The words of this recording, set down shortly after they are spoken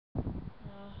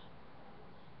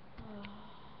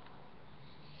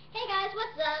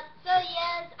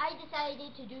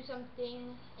decided to do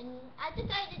something, and I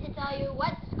decided to tell you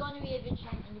what's going to be adventure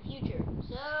in the future.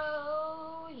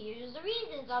 So here's the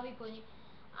reasons I'll be putting.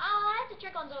 I have to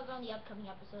check on those on the upcoming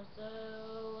episodes. So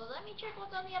let me check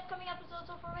what's on the upcoming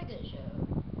episodes of our regular show.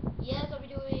 Yes, I'll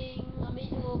be doing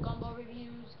Amazing World Gumball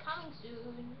reviews coming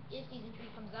soon if season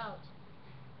 3 comes out.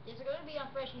 This is going to be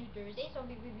on Fresh New Thursday, so I'll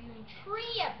be reviewing 3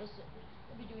 episodes.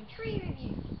 I'll be doing 3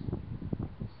 reviews.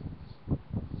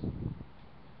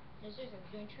 No, seriously, I'm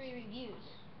doing 3 reviews.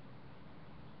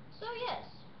 So, yes.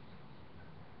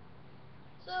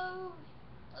 So,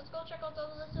 let's go check out the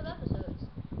list of episodes.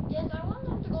 Yes, I want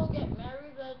them to go get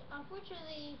married, but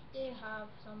unfortunately, they have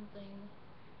something.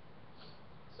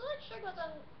 So, let's check out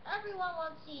them. Everyone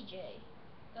wants CJ.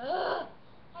 Ugh!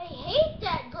 I hate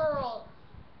that girl!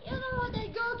 You know what,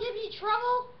 that girl gives me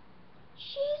trouble?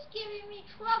 She's giving me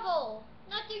trouble.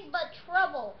 Nothing but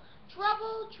trouble.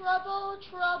 Trouble, trouble,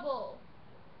 trouble.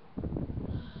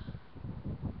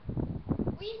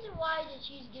 Reason why that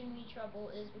she's giving me trouble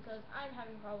is because I'm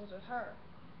having problems with her.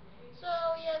 So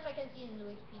yes, I can see it in the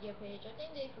Wikipedia page. I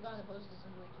think they forgot to post this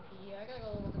in the Wikipedia. I gotta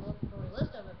go look for a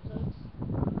list of episodes.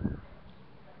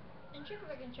 And check if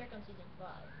I can check on season 5.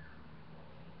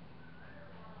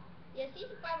 Yeah,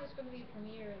 season 5 was gonna be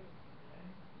premiere.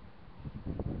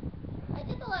 I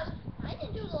didn't do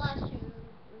the last 2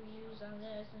 reviews on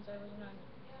this since I wasn't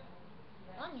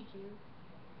on YouTube.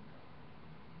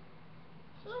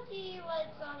 So let's see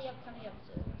what's on the upcoming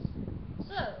episodes.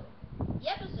 So, the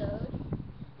episode.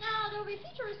 Now, there will be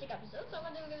futuristic episodes, so I'm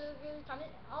going to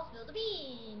comment. I'll spill the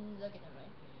beans. Okay, never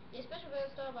mind. The special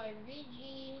guest star by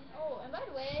Regine. Oh, and by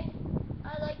the way,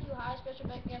 I Like You High special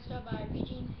guest star by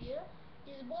Regine Field.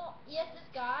 Yes, this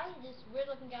guy, this weird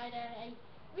looking guy that I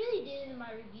really did in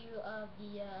my review of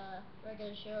the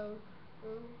regular show,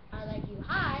 I Like You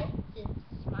High, since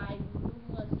my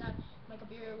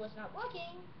computer was not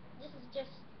working. This is just,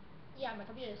 yeah, my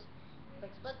computer's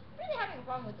fixed, but really having a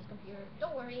problem with this computer.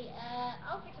 Don't worry,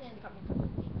 I'll fix it in the coming couple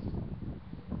of weeks.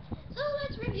 So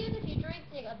let's review the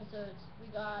futuristic episodes. We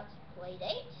got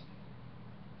Playdate,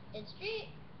 It's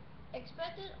Street,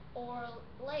 Expected or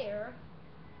Layer,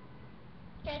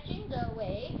 Catching the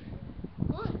Wave,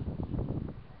 Good,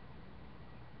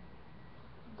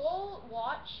 Gold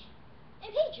Watch, and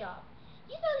Paint Job.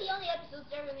 These are the only episodes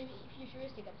that are going to be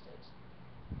futuristic episodes.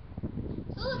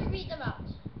 So let me read them out.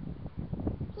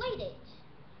 Playdate.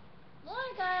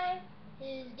 Mordecai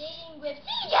is dating with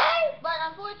CJ, but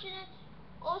unfortunately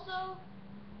also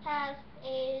has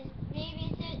a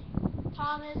babysit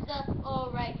Thomas the. Oh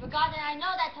right, forgot that.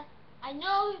 I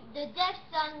know the deaf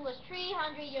son was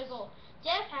 300 years old.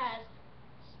 Jeff has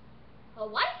a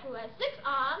wife who has 6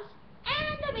 arms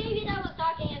and a baby that was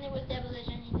talking, and it was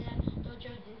Demolition into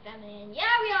Dojo's family. And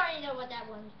yeah, we already know what that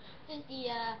was since the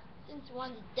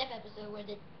deaf episode where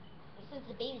since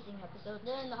the babysitting episode,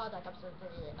 then the hot dog episode.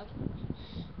 Okay.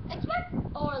 Expect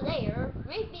or later,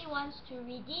 Rigby wants to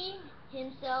redeem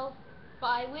himself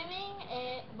by winning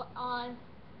on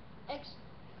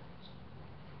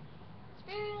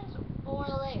experience or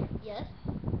layer. Yes.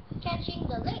 Catching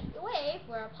the wave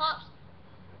where Pops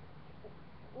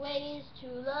ways to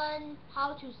learn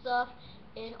how to surf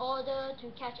in order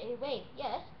to catch a wave.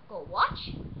 Yes. Go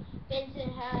watch.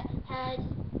 Vincent had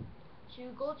to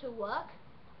go to work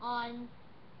on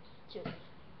excuse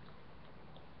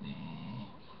me,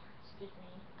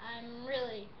 I'm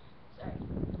really sorry,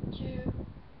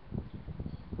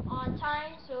 on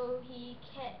time so he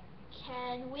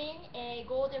can win a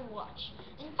golden watch.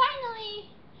 And finally,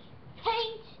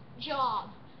 Paint Job.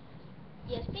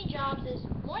 Yes, Paint Jobs is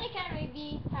Mordecai and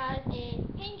Rigby has a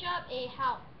paint job,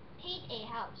 paint a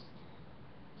house.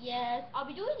 Yes, I'll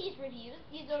be doing these reviews.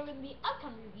 These are going to be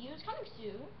upcoming reviews coming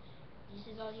soon. This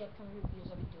is all the upcoming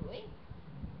reviews I'll be doing.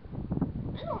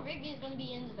 I know Rigby is going to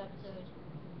be in this episode.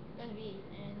 Going to be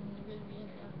in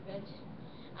bed.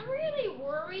 I'm really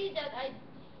worried that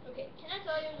okay, can I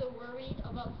tell you the worried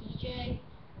about CJ?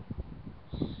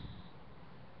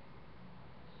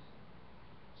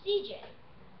 CJ.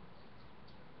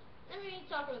 Let me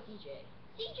talk about CJ.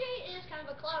 CJ is kind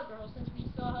of a cloud girl since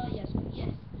we saw her yesterday.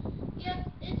 Yes. Yes,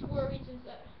 it's worried since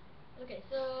okay,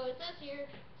 so it says here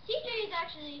CJ is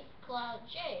actually Cloud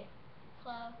J.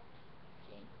 Cloud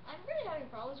J. I'm really having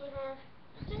problems with her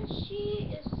since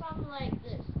she is something like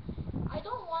this. I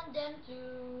don't want them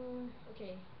to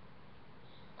okay.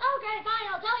 Okay, fine,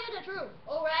 I'll tell you the truth.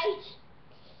 Alright.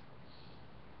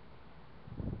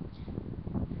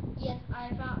 Yes, I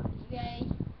found you guys.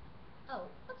 Oh,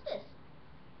 what's this?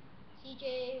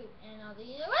 CJ and all the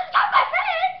let's go, my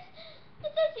friends! It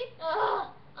says here.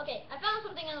 Okay, I found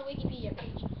something on the Wikipedia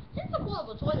page. Since the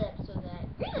portable toilet episode that I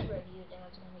really reviewed and I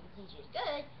was gonna make CJ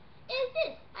good, is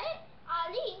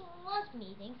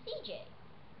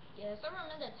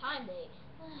time day.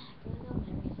 Good old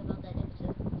memories about that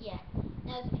episode. Yeah,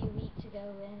 that was a few weeks ago,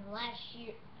 and last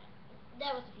year,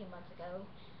 that was a few months ago.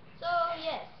 So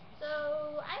yes,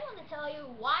 so I want to tell you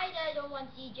why I don't want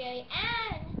CJ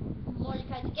and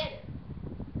Mordecai together.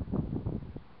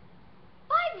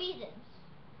 5 reasons.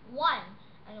 1,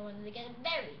 I don't want them to get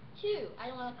married. 2, I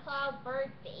don't want a cloud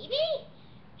bird baby.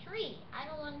 3, I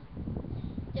don't want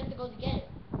them to go together.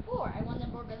 4, I want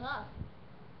them broken up.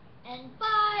 And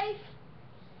 5,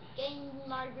 getting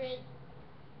Margaret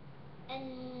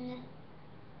and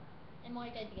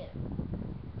Mordecai together.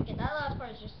 Okay, that last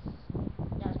part is just,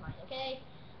 that's mine, okay?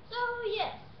 So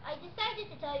yes, I decided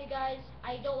to tell you guys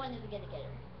I don't want them to get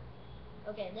together.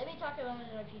 Okay, let me talk about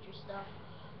our future stuff.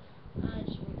 I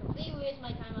just completely waste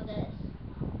my time on this.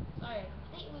 Sorry, I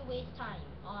completely waste time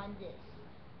on this.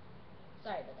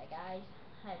 Sorry about that, guys.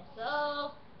 I'm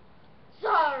so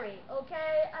sorry,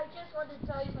 okay? I just wanted to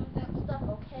tell you some stuff,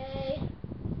 okay?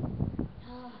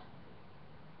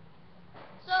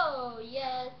 So,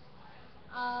 yes,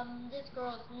 this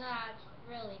girl's not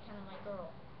really kind of my girl.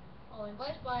 Oh, and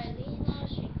voiced by Lena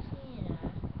Shakina.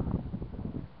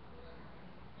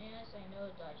 Yes, I know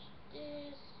Dutch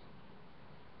this.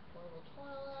 Horrible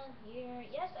Twilight here.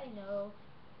 Yes, I know.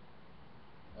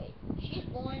 Wait, she's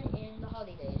born in the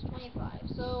holidays, 25.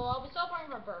 So I'll be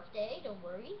celebrating her birthday, don't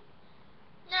worry.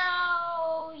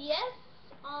 Now, yes,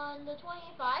 on the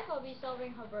 25th, I'll be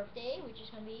celebrating her birthday, which is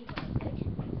going to be Wednesday.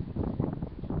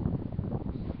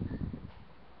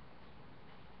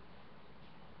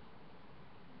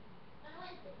 On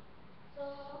Wednesday.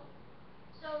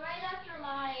 So right after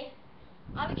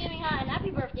I'll be giving her an happy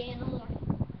birthday in the morning.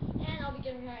 And I'll be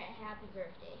giving her a happy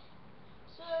birthday.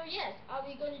 So yes, I'll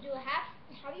be going to do a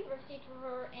happy birthday to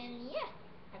her, and yeah,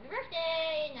 happy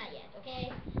birthday! Not yet,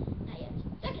 okay? Not yet.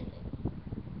 Second thing,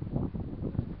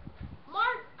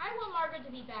 I want Margaret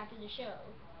to be back in the show.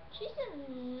 She's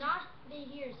not been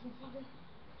here since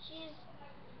she's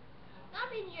not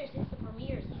been here since the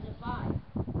premiere of season 5.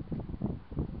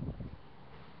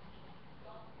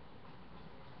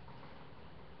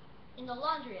 In the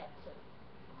laundry episode.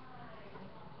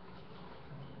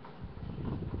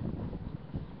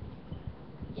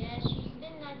 Yeah, she's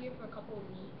been not here for a couple of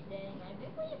weeks, and I've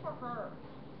been waiting for her.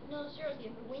 No, seriously,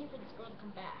 I've been waiting for this girl to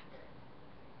come back.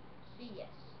 See, yes,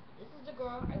 this is the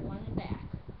girl I wanted back.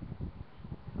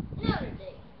 Another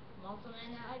thing, Monster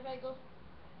Man, I go.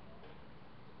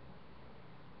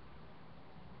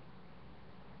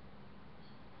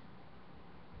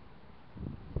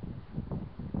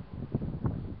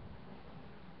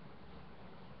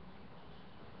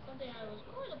 Something I was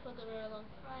going to put the very long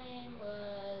time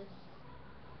was.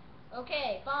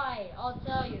 Okay, fine, I'll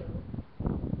tell you.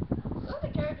 Some of the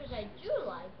characters I do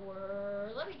like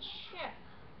were. Let me check.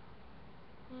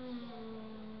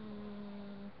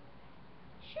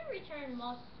 Should return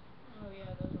most. Oh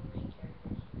yeah, those are main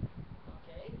characters.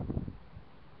 Okay.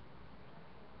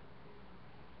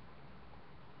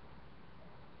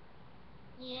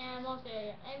 Yeah,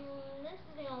 mostly. This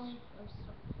is the only.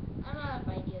 I'm out of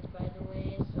ideas, by the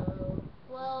way. So,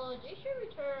 well, they should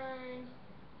return.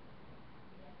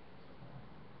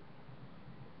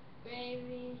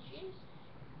 Gravy. She's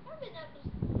been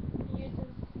here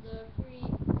since the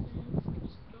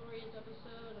since Stories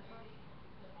episode.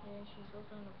 Yeah, she's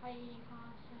also in the pie eating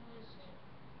contest.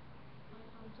 Pie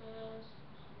contest.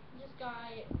 This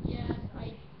guy, yes,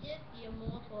 I did the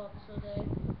Immortal episode.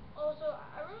 Also,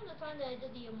 I remember the time that I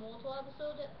did the Immortal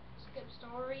episode, Skip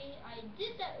Story. I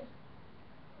did that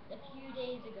a few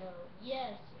days ago.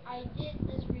 Yes, I did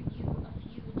this review a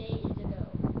few days ago.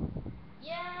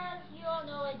 Yes, you all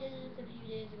know I did this a few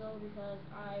days ago because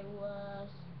I was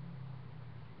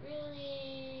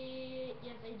really,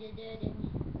 yes, I did it, and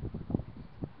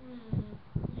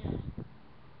yeah.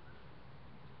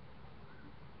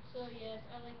 So yes,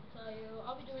 I'd like to tell you,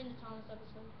 I'll be doing the Thomas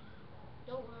episode.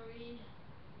 Don't worry.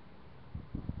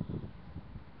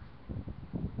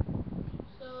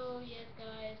 So yes,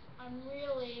 guys, I'm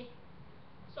really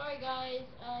sorry, guys.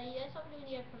 Yes, I'm doing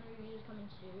the upcoming reviews coming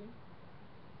soon.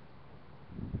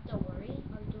 Don't worry,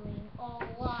 I'm doing a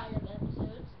lot of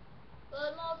episodes.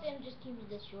 But mostly I'm just keeping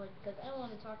this short because I don't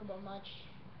want to talk about much.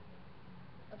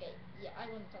 Okay, yeah, I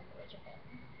want to talk about much.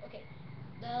 Okay,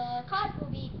 the card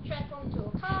will be transformed into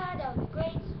a car. That would be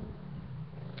great.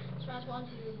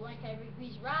 Transform to one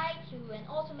categories right to an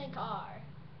ultimate car.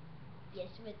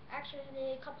 Yes, with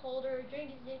actually cup holder,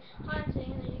 drink is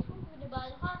hunting, food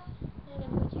about hot, and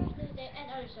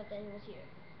other stuff that was here.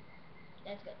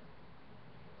 That's good.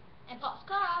 And Pop's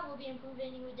car will be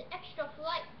improving with the extra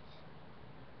flight.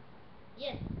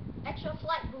 Yes, extra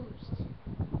flight boost.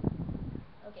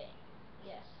 Okay,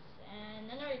 yes. And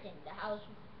another thing, the house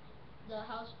the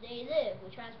house they live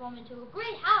will transform into a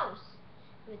great house.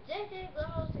 With addictive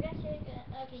levels,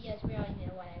 okay, yes, we already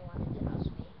know what I wanted the house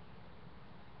to be.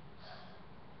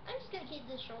 I'm just gonna keep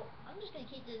this short. I'm just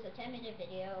gonna keep this a 10-minute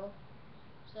video.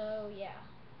 So yeah,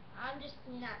 I'm just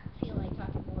not feeling like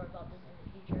talking more about this in the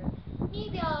future.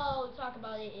 Maybe I'll talk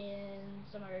about it in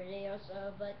some other day or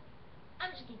so, but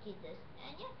I'm just gonna keep this.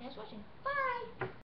 And yeah, thanks for watching. Bye!